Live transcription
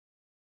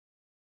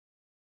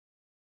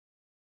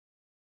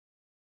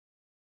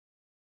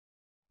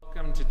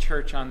Welcome to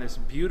church on this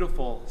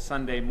beautiful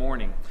Sunday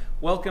morning.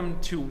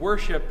 Welcome to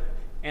worship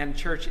and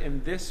church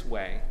in this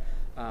way.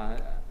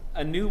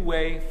 A new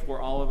way for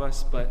all of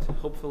us, but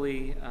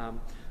hopefully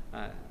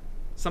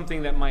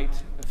something that might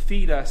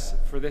feed us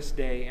for this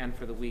day and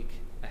for the week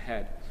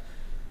ahead.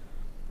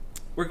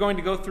 We're going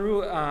to go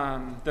through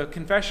the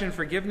confession,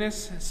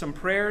 forgiveness, some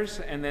prayers,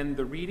 and then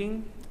the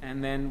reading,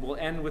 and then we'll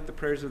end with the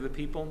prayers of the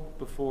people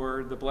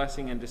before the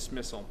blessing and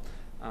dismissal.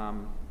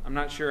 I'm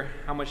not sure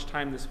how much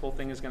time this whole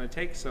thing is going to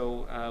take,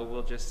 so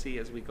we'll just see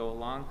as we go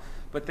along.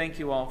 But thank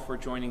you all for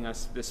joining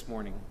us this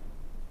morning.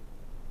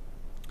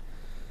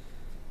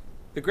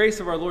 The grace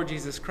of our Lord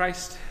Jesus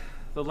Christ,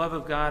 the love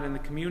of God, and the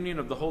communion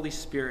of the Holy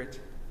Spirit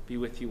be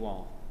with you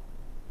all.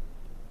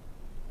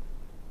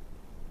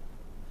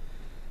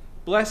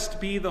 Blessed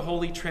be the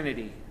Holy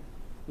Trinity,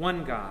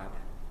 one God,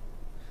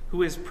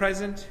 who is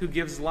present, who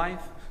gives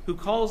life, who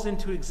calls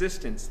into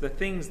existence the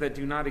things that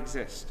do not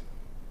exist.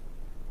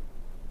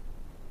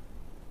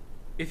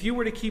 If you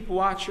were to keep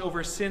watch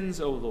over sins,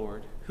 O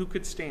Lord, who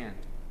could stand?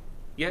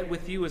 Yet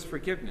with you is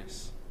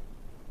forgiveness,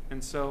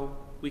 and so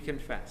we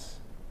confess.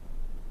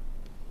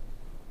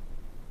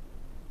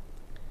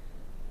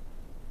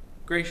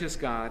 Gracious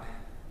God,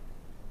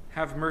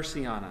 have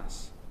mercy on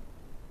us.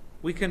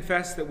 We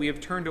confess that we have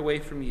turned away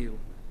from you,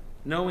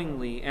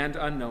 knowingly and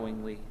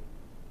unknowingly.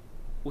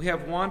 We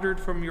have wandered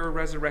from your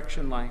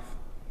resurrection life.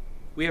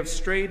 We have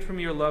strayed from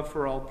your love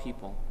for all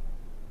people.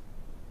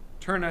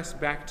 Turn us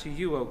back to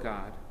you, O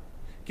God.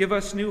 Give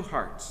us new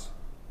hearts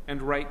and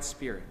right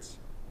spirits,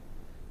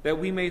 that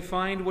we may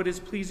find what is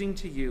pleasing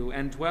to you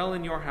and dwell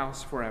in your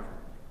house forever.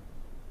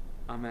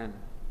 Amen.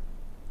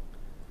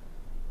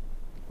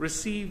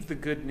 Receive the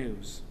good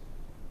news.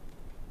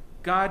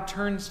 God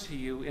turns to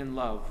you in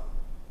love.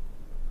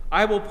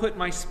 I will put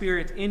my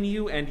spirit in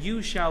you, and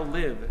you shall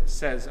live,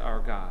 says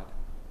our God.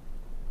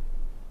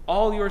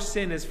 All your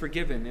sin is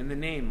forgiven in the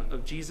name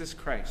of Jesus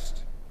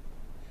Christ,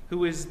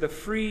 who is the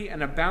free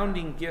and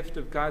abounding gift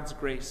of God's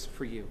grace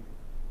for you.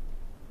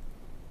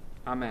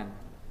 Amen.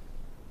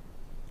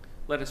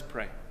 Let us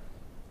pray.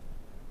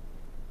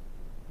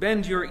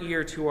 Bend your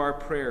ear to our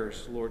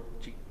prayers, Lord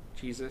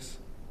Jesus,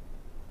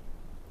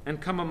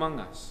 and come among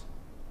us.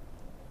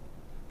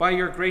 By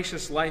your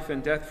gracious life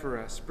and death for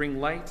us, bring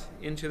light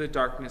into the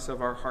darkness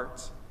of our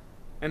hearts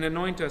and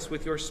anoint us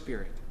with your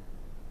Spirit.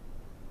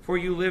 For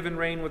you live and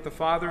reign with the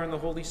Father and the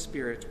Holy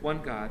Spirit,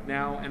 one God,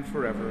 now and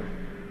forever.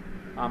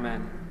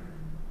 Amen.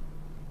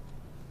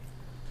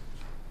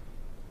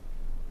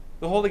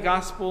 The Holy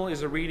Gospel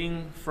is a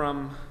reading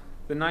from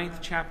the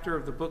 9th chapter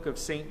of the book of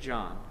St.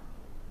 John.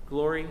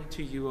 Glory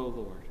to you, O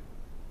Lord.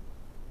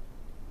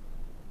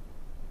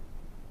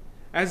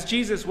 As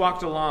Jesus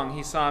walked along,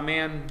 he saw a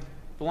man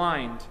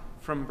blind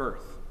from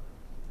birth.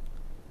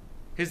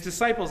 His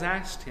disciples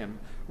asked him,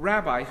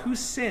 "Rabbi, who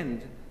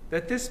sinned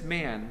that this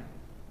man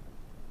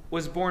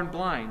was born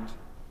blind?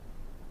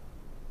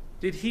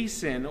 Did he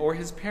sin or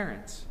his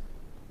parents?"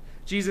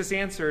 Jesus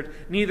answered,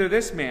 "Neither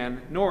this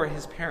man nor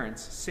his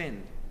parents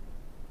sinned.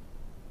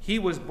 He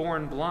was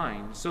born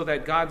blind so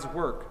that God's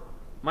work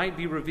might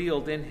be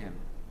revealed in him.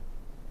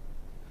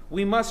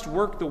 We must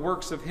work the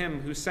works of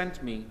him who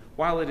sent me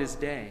while it is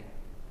day.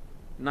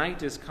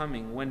 Night is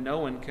coming when no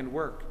one can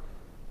work.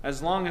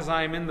 As long as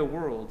I am in the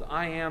world,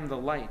 I am the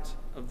light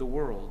of the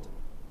world."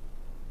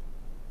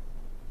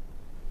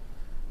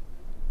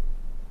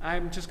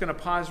 I'm just going to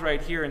pause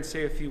right here and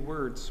say a few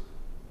words.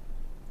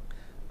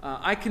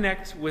 I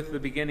connect with the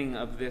beginning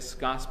of this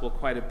gospel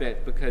quite a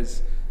bit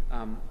because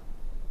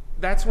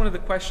that's one of the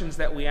questions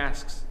that we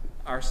ask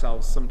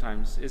ourselves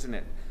sometimes, isn't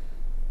it?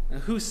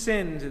 Who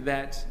sinned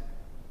that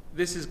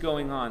this is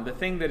going on? The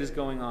thing that is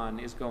going on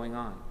is going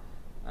on.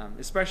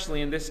 Especially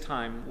in this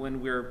time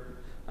when we're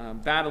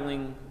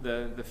battling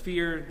the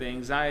fear, the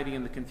anxiety,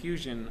 and the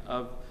confusion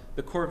of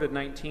the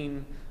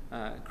COVID-19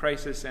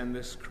 crisis and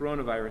this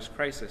coronavirus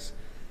crisis.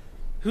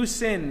 Who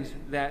sinned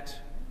that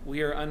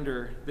we are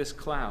under this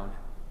cloud?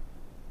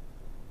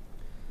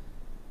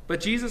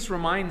 But Jesus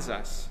reminds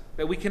us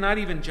that we cannot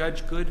even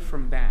judge good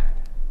from bad,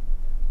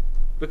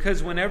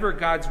 because whenever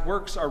God's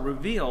works are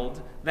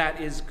revealed, that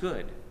is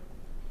good.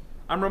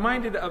 I'm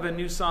reminded of a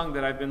new song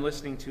that I've been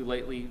listening to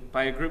lately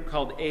by a group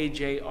called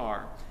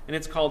AJR, and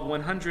it's called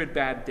 100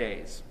 Bad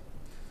Days.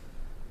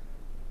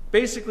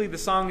 Basically, the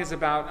song is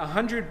about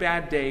 100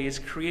 bad days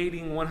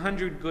creating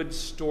 100 good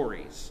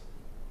stories.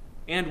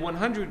 And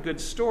 100 good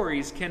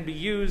stories can be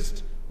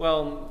used,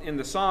 well, in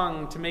the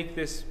song to make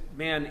this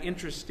man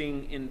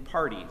interesting in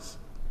parties.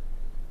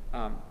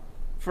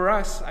 For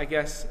us, I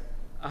guess,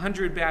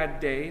 100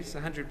 bad days,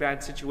 100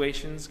 bad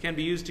situations can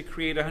be used to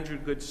create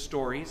 100 good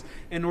stories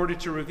in order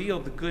to reveal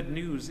the good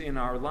news in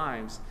our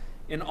lives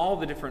in all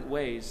the different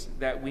ways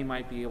that we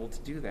might be able to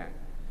do that.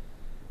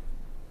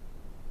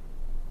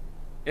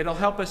 It'll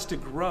help us to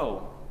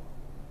grow.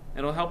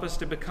 It'll help us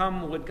to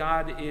become what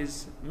God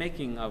is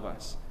making of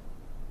us,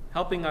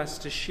 helping us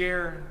to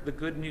share the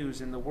good news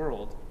in the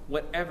world,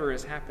 whatever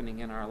is happening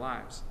in our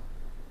lives.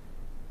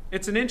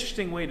 It's an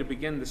interesting way to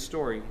begin the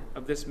story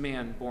of this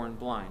man born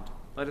blind.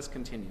 Let us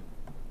continue.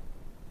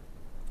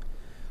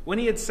 When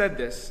he had said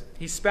this,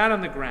 he spat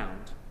on the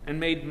ground and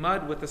made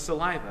mud with the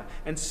saliva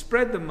and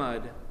spread the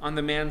mud on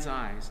the man's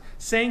eyes,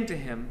 saying to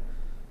him,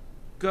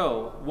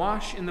 "Go,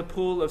 wash in the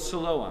pool of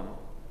Siloam,"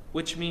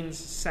 which means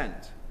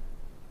sent.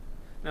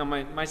 Now,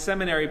 my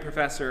seminary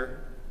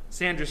professor,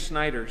 Sandra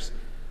Schneiders,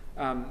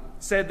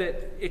 said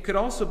that it could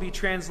also be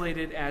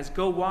translated as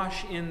 "go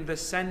wash in the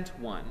sent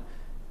one."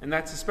 And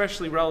that's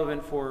especially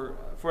relevant for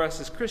us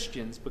as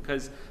Christians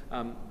because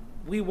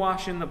we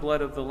wash in the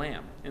blood of the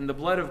Lamb. In the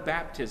blood of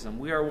baptism,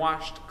 we are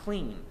washed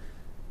clean.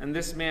 And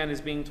this man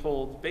is being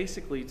told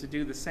basically to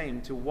do the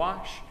same, to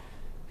wash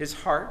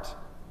his heart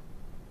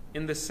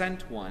in the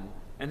sent one,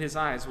 and his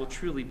eyes will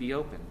truly be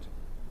opened.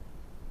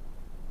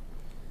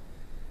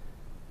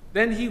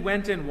 Then he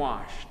went and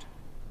washed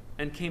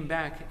and came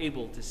back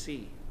able to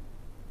see.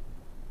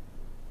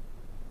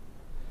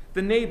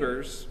 The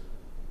neighbors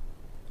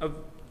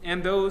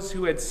and those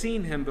who had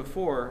seen him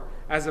before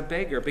as a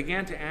beggar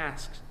began to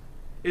ask,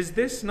 "Is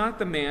this not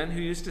the man who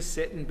used to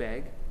sit and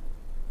beg?"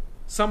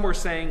 Some were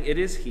saying, "It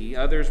is he."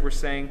 Others were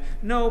saying,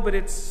 "No, but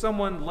it's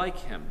someone like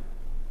him."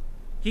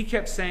 He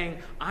kept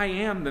saying, "I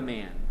am the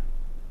man."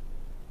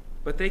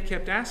 But they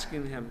kept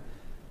asking him,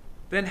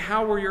 "Then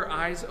how were your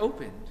eyes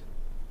opened?"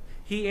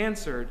 He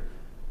answered,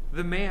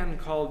 "The man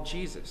called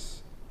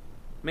Jesus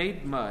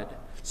made mud,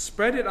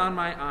 spread it on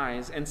my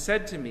eyes, and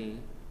said to me,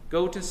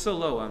 'Go to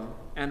Siloam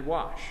and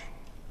wash.'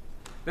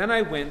 Then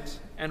I went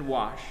and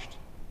washed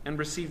and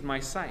received my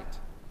sight."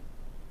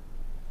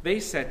 They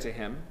said to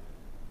him,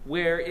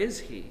 "Where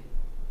is he?"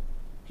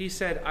 He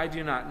said, "I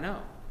do not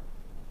know."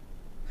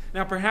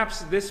 Now,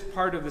 perhaps this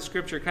part of the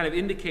scripture kind of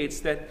indicates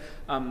that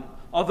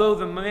although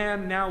the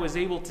man now is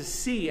able to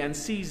see and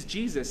sees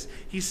Jesus,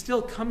 he's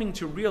still coming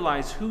to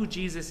realize who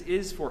Jesus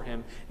is for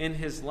him in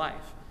his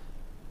life.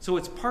 So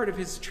it's part of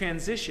his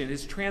transition,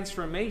 his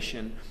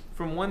transformation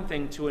from one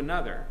thing to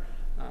another,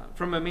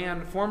 from a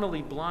man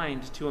formerly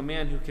blind to a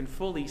man who can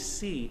fully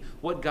see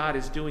what God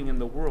is doing in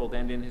the world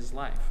and in his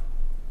life.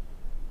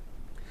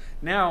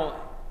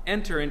 Now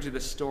enter into the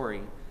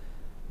story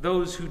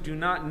those who do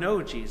not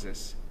know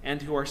Jesus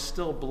and who are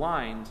still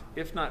blind,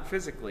 if not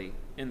physically,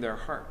 in their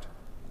heart.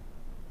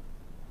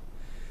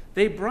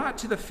 They brought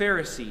to the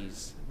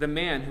Pharisees the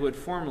man who had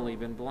formerly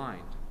been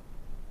blind.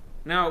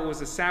 Now it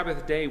was a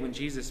Sabbath day when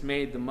Jesus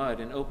made the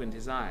mud and opened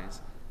his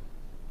eyes.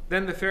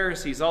 Then the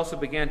Pharisees also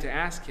began to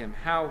ask him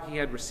how he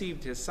had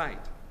received his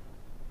sight.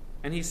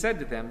 And he said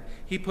to them,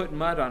 "He put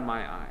mud on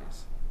my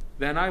eyes.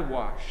 Then I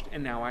washed,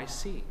 and now I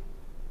see."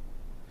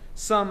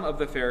 Some of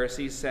the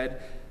Pharisees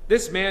said,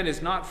 "This man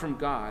is not from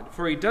God,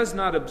 for he does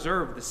not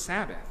observe the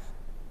Sabbath."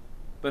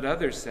 But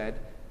others said,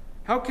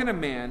 "How can a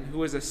man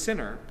who is a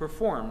sinner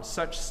perform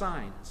such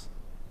signs?"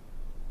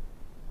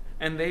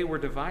 And they were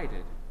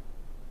divided.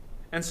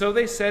 And so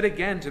they said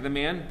again to the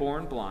man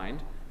born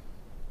blind,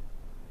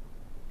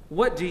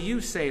 "What do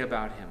you say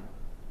about him?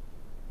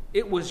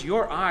 It was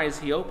your eyes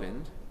he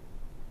opened."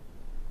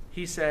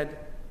 He said,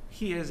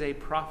 "He is a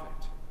prophet."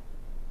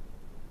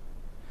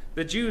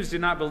 The Jews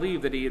did not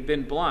believe that he had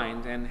been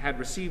blind and had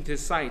received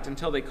his sight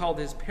until they called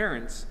his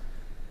parents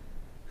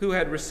whose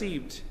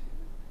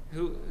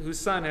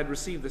son had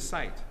received the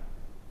sight,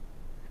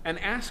 and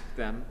asked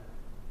them,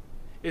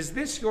 "Is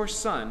this your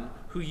son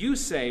who you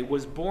say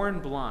was born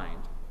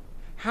blind?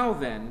 How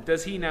then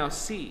does he now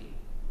see?"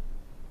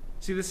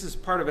 See, this is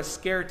part of a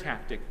scare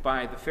tactic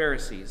by the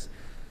Pharisees.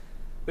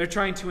 They're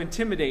trying to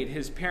intimidate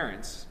his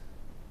parents.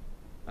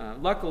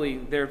 Luckily,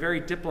 they're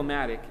very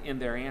diplomatic in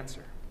their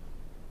answer.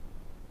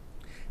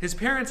 His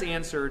parents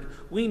answered,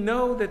 "We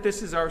know that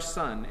this is our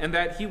son and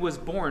that he was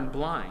born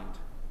blind.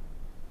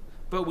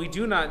 But we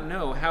do not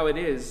know how it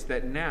is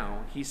that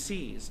now he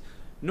sees,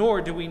 nor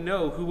do we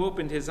know who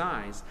opened his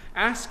eyes.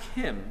 Ask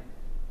him.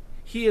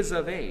 He is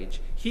of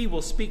age. He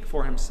will speak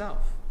for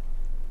himself."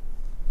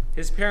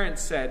 His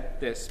parents said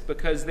this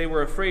because they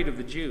were afraid of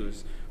the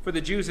Jews, for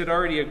the Jews had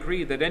already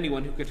agreed that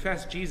anyone who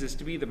confessed Jesus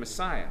to be the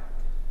Messiah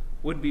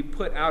would be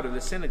put out of the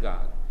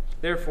synagogue.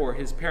 Therefore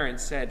his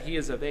parents said, "He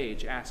is of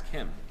age. Ask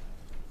him."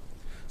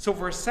 So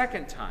for a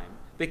second time,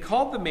 they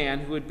called the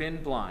man who had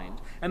been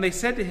blind, and they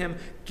said to him,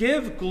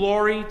 "Give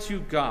glory to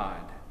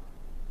God.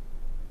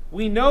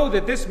 We know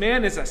that this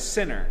man is a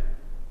sinner."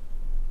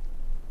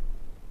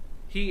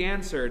 He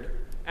answered,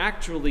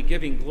 actually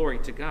giving glory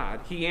to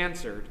God, he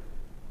answered,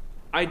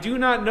 "I do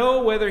not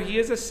know whether he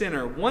is a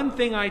sinner. One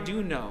thing I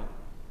do know,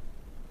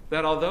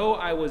 that although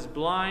I was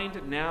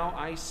blind, now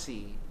I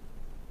see."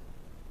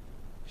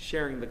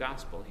 Sharing the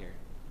gospel here.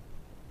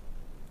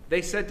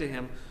 They said to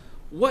him,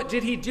 "What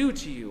did he do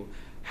to you?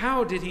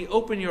 How did he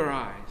open your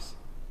eyes?"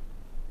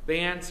 He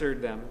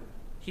answered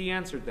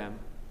them,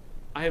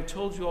 "I have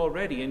told you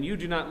already, and you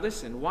do not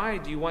listen. Why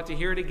do you want to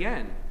hear it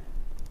again?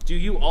 Do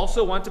you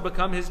also want to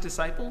become his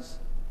disciples?"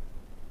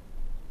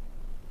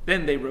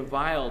 Then they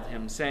reviled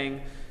him,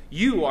 saying,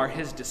 "You are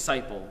his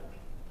disciple,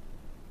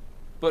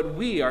 but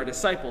we are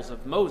disciples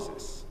of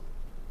Moses.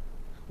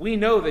 We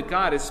know that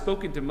God has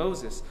spoken to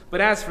Moses,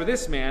 but as for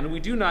this man, we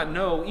do not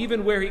know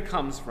even where he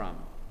comes from."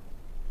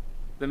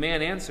 The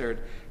man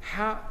answered,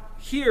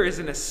 "Here is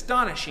an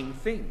astonishing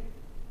thing.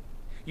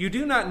 You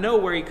do not know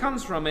where he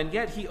comes from, and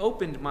yet he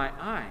opened my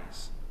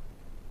eyes.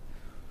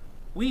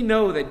 We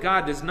know that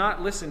God does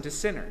not listen to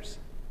sinners,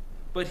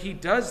 but he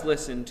does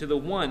listen to the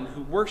one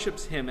who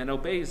worships him and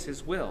obeys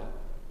his will.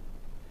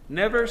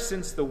 Never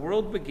since the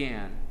world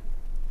began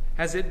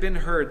has it been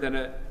heard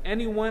that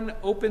anyone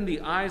opened the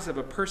eyes of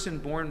a person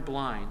born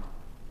blind.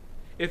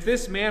 If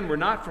this man were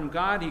not from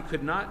God, he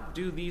could not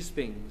do these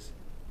things.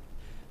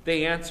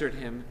 They answered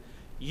him,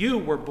 You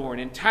were born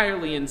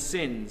entirely in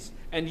sins,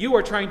 and you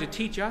are trying to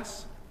teach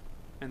us?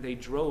 And they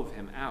drove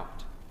him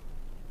out.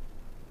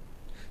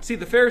 See,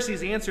 the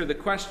Pharisees answer the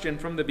question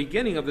from the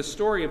beginning of the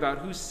story about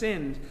who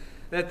sinned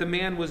that the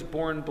man was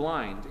born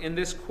blind. In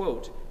this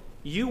quote,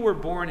 you were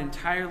born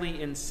entirely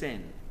in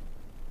sin.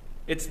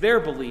 It's their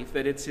belief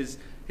that it's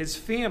his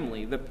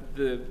family,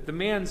 the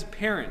man's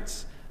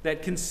parents,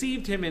 that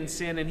conceived him in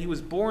sin, and he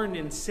was born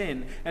in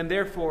sin, and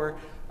therefore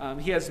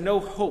he has no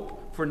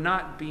hope for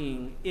not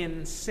being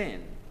in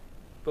sin.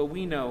 But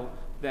we know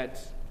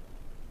that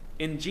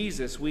in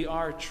Jesus we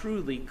are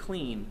truly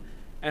clean,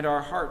 and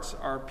our hearts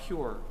are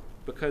pure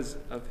because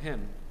of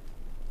him.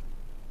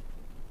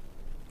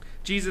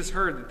 Jesus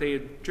heard that they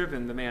had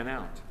driven the man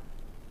out.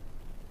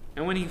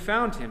 And when he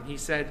found him, he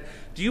said,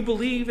 Do you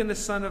believe in the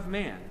Son of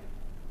Man?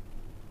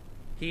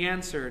 He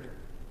answered,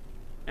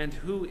 And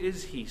who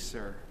is he,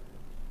 sir?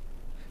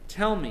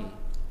 Tell me,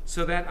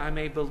 so that I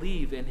may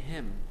believe in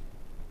him.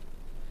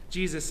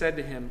 Jesus said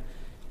to him,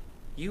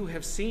 You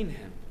have seen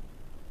him,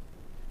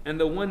 and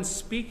the one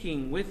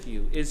speaking with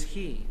you is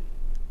he.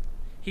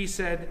 He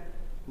said,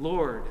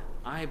 Lord,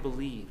 I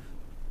believe.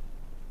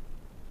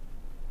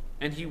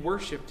 And he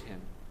worshipped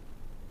him.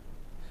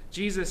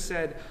 Jesus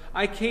said,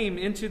 I came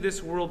into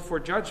this world for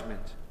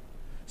judgment,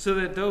 so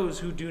that those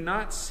who do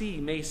not see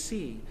may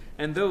see,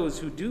 and those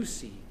who do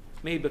see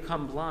may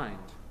become blind.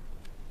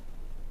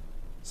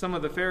 Some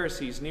of the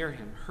Pharisees near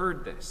him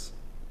heard this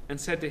and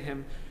said to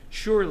him,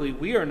 Surely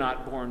we are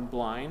not born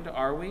blind,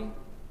 are we?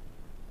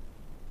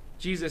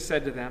 Jesus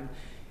said to them,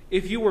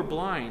 If you were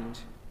blind,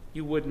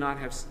 you would not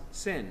have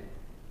sinned.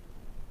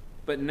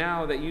 But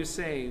now that you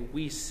say,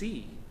 We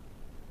see,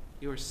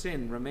 your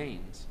sin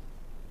remains.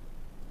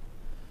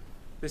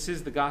 This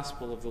is the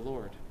gospel of the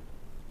Lord.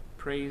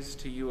 Praise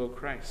to you, O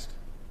Christ.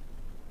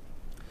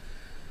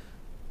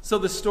 So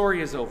the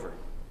story is over,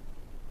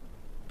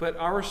 but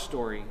our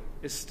story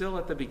is still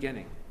at the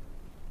beginning.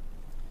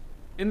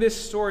 In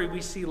this story, we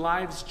see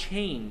lives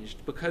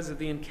changed because of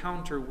the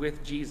encounter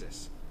with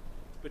Jesus,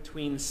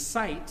 between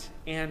sight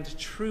and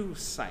true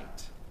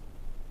sight.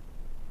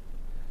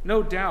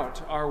 No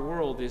doubt our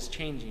world is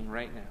changing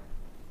right now,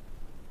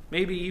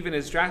 maybe even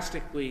as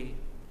drastically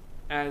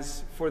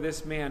as for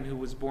this man who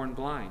was born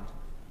blind.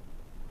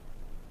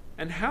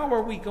 And how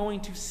are we going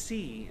to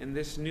see in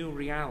this new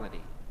reality?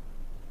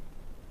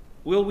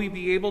 Will we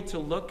be able to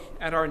look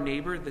at our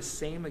neighbor the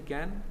same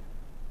again?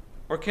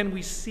 Or can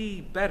we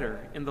see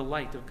better in the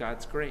light of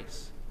God's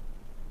grace?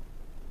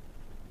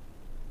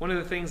 One of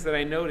the things that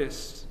I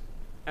noticed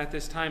at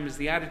this time is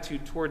the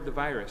attitude toward the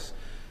virus.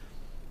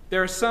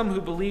 There are some who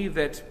believe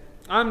that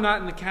I'm not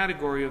in the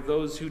category of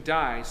those who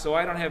die, so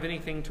I don't have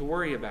anything to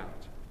worry about.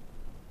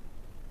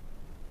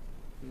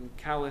 In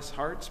callous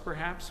hearts,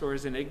 perhaps, or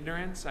is in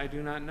ignorance, I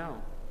do not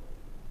know.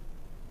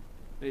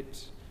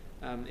 It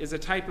is a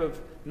type of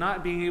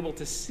not being able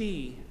to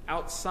see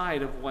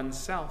outside of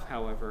oneself,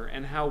 however,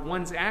 and how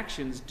one's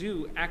actions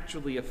do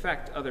actually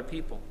affect other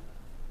people.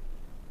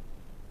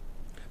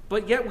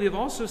 But yet we have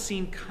also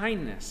seen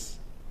kindness,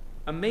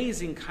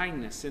 amazing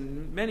kindness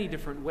in many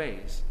different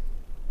ways.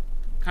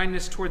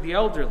 Kindness toward the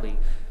elderly,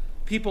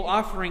 people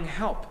offering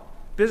help,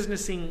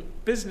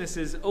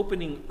 businesses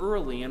opening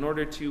early in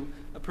order to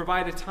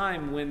provide a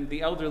time when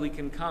the elderly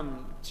can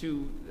come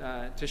to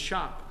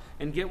shop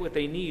and get what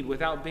they need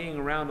without being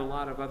around a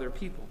lot of other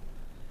people.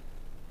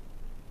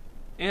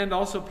 And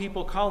also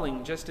people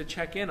calling just to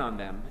check in on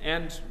them,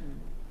 and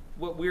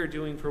what we're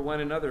doing for one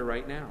another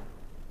right now.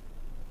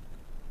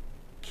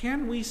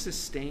 Can we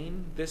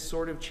sustain this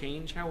sort of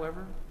change,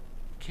 however?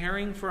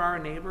 Caring for our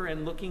neighbor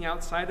and looking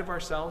outside of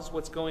ourselves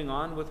what's going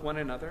on with one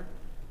another?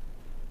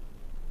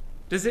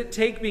 Does it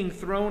take being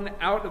thrown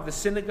out of the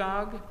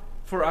synagogue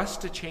for us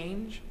to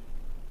change?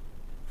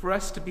 For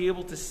us to be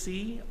able to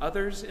see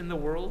others in the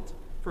world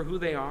for who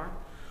they are?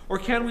 Or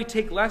can we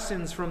take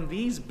lessons from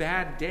these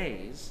bad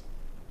days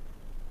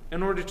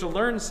in order to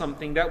learn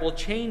something that will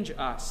change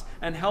us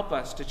and help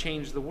us to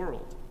change the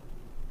world?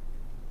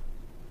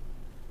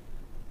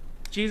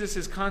 Jesus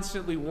is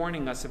constantly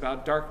warning us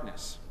about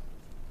darkness.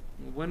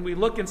 When we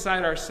look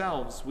inside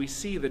ourselves, we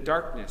see the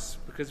darkness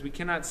because we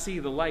cannot see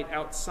the light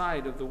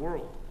outside of the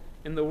world,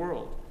 in the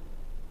world.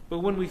 But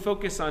when we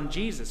focus on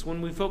Jesus,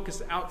 when we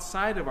focus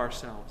outside of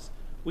ourselves,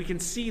 we can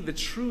see the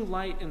true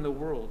light in the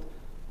world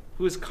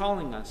who is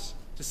calling us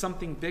to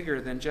something bigger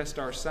than just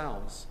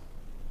ourselves.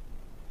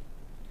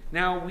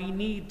 Now, we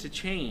need to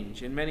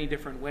change in many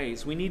different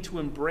ways. We need to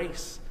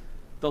embrace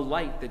the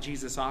light that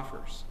Jesus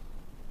offers.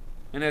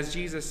 And as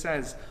Jesus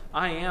says,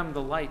 I am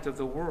the light of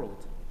the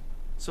world.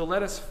 So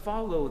let us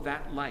follow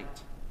that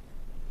light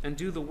and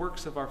do the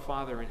works of our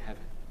Father in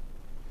heaven.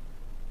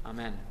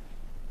 Amen.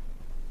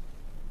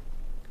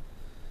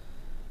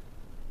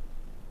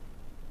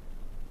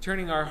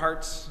 Turning our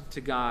hearts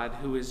to God,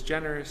 who is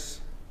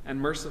generous and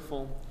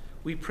merciful,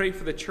 we pray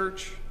for the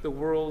church, the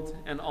world,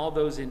 and all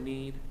those in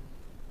need.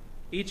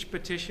 Each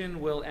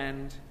petition will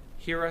end,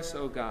 "Hear us,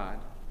 O God."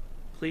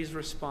 Please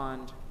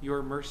respond,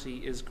 "Your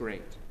mercy is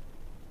great."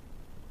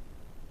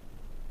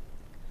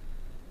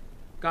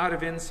 God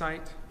of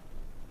insight,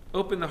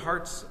 open the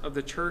hearts of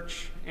the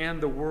church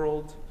and the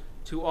world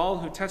to all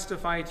who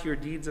testify to your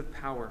deeds of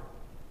power.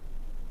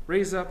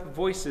 Raise up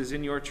voices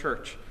in your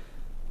church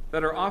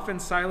that are often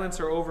silenced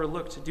or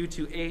overlooked due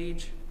to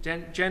age,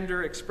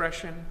 gender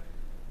expression,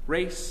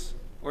 race,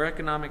 or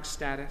economic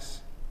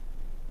status.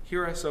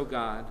 Hear us, O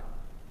God.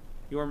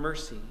 Your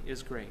mercy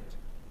is great.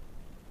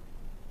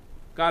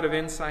 God of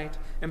insight,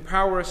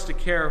 empower us to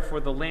care for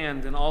the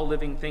land and all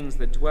living things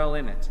that dwell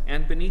in it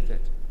and beneath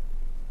it.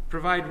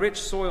 Provide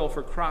rich soil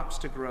for crops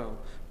to grow.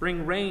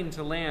 Bring rain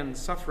to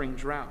lands suffering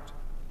drought.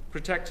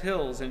 Protect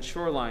hills and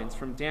shorelines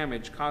from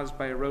damage caused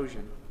by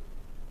erosion.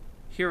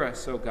 Hear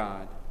us, O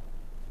God.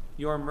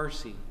 Your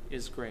mercy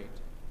is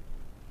great.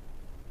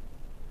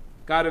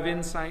 God of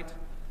insight,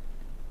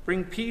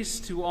 bring peace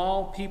to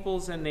all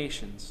peoples and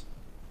nations.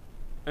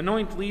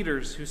 Anoint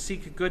leaders who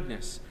seek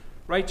goodness,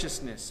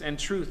 righteousness, and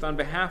truth on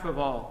behalf of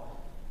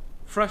all.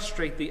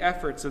 Frustrate the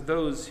efforts of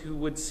those who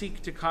would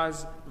seek to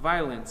cause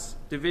violence,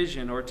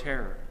 division, or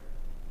terror.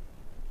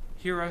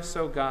 Hear us,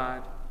 O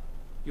God.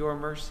 Your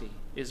mercy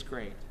is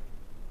great.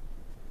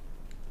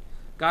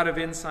 God of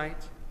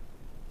insight,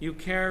 you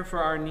care for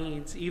our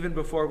needs even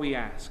before we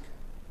ask.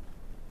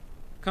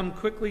 Come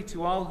quickly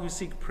to all who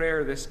seek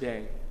prayer this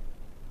day.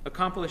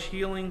 Accomplish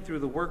healing through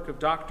the work of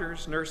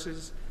doctors,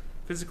 nurses,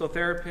 physical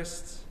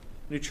therapists,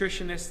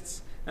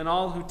 nutritionists, and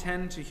all who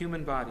tend to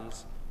human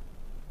bodies.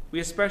 We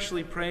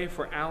especially pray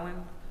for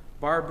Alan,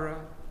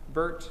 Barbara,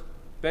 Bert,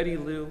 Betty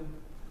Lou,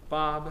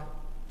 Bob,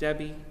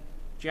 Debbie,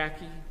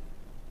 Jackie,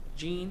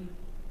 Jean,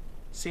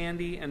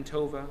 Sandy, and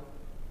Tova.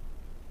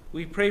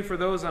 We pray for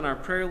those on our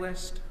prayer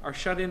list, our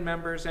shut-in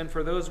members, and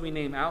for those we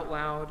name out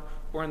loud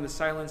or in the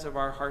silence of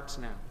our hearts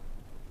now.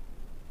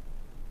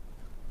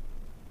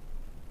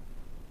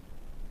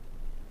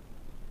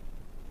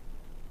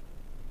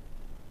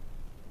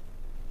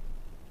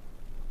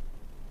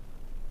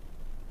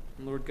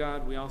 And Lord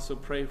God, we also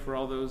pray for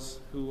all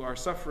those who are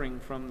suffering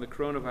from the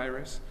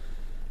coronavirus,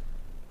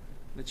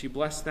 that you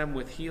bless them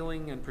with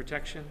healing and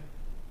protection.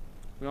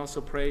 We also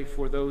pray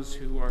for those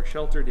who are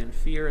sheltered in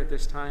fear at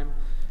this time,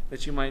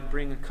 that you might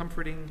bring a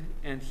comforting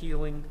and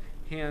healing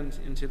hand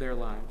into their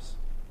lives.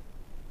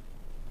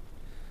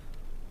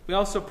 We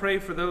also pray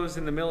for those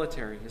in the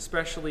military,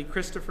 especially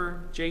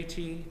Christopher,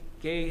 JT,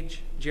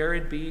 Gage,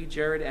 Jared B.,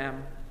 Jared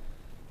M.,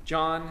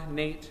 John,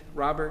 Nate,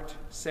 Robert,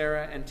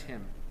 Sarah, and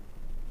Tim.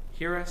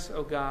 Hear us,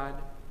 O God,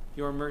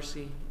 your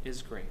mercy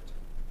is great.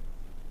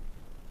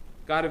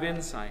 God of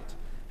insight,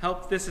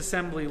 help this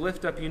assembly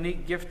lift up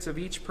unique gifts of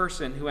each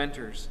person who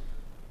enters,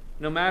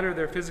 no matter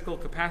their physical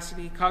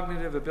capacity,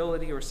 cognitive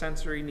ability, or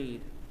sensory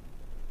need.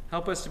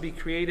 Help us to be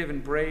creative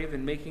and brave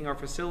in making our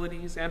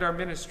facilities and our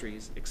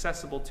ministries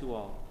accessible to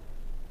all.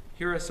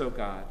 Hear us, O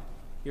God,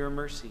 your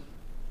mercy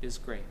is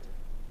great.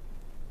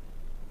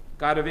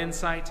 God of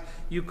insight,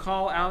 you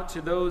call out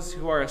to those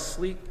who are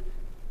asleep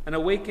and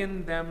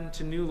awaken them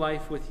to new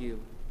life with you.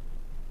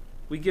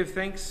 We give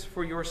thanks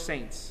for your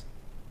saints.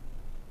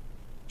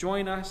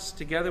 Join us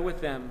together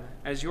with them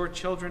as your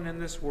children in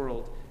this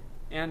world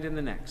and in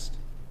the next.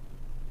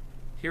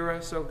 Hear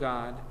us, O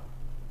God,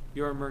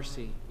 your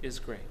mercy is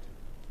great.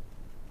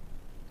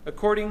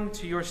 According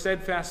to your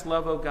steadfast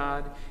love, O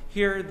God,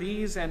 hear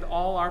these and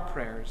all our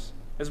prayers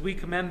as we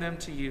commend them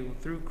to you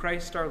through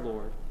Christ our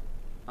Lord.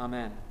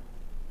 Amen.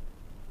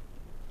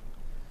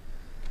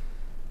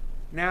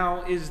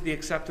 Now is the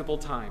acceptable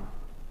time.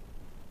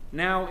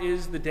 Now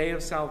is the day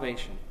of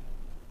salvation.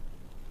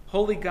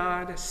 Holy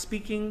God,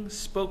 speaking,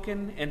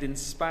 spoken, and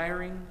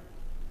inspiring,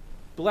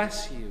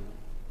 bless you,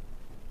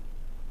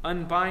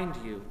 unbind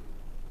you,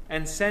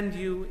 and send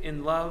you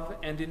in love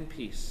and in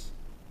peace.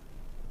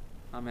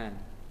 Amen.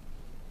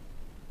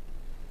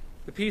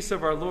 The peace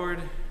of our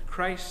Lord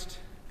Christ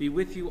be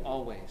with you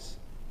always.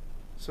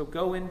 So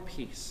go in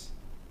peace.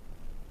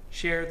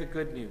 Share the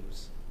good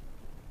news.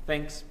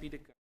 Thanks be to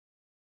God.